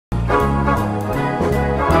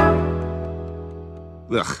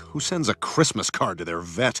Ugh, who sends a Christmas card to their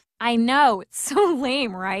vet? I know, it's so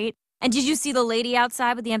lame, right? And did you see the lady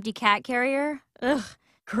outside with the empty cat carrier? Ugh,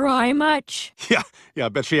 cry much. Yeah, I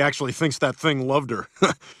bet she actually thinks that thing loved her.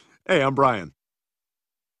 Hey, I'm Brian.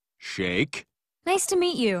 Shake? Nice to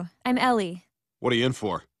meet you. I'm Ellie. What are you in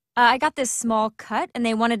for? I got this small cut, and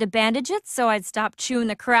they wanted to bandage it, so I'd stop chewing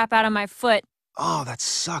the crap out of my foot. Oh, that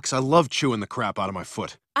sucks. I love chewing the crap out of my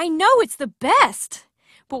foot. I know, it's the best!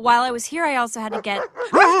 But while I was here, I also had to get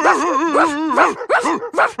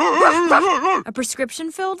a prescription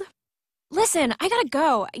filled. Listen, I gotta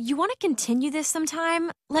go. You want to continue this sometime?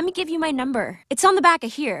 Let me give you my number. It's on the back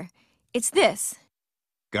of here. It's this.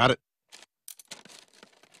 Got it.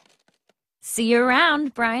 See you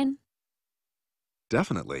around, Brian.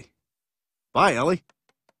 Definitely. Bye, Ellie.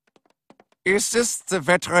 Is this the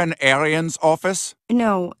veterinarian's office?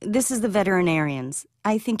 No, this is the veterinarians.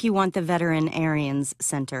 I think you want the veterinarians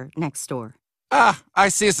center next door. Ah, I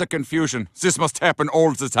see the confusion. This must happen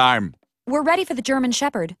all the time. We're ready for the German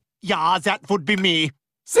Shepherd. Yeah, that would be me.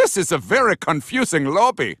 This is a very confusing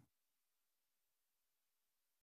lobby.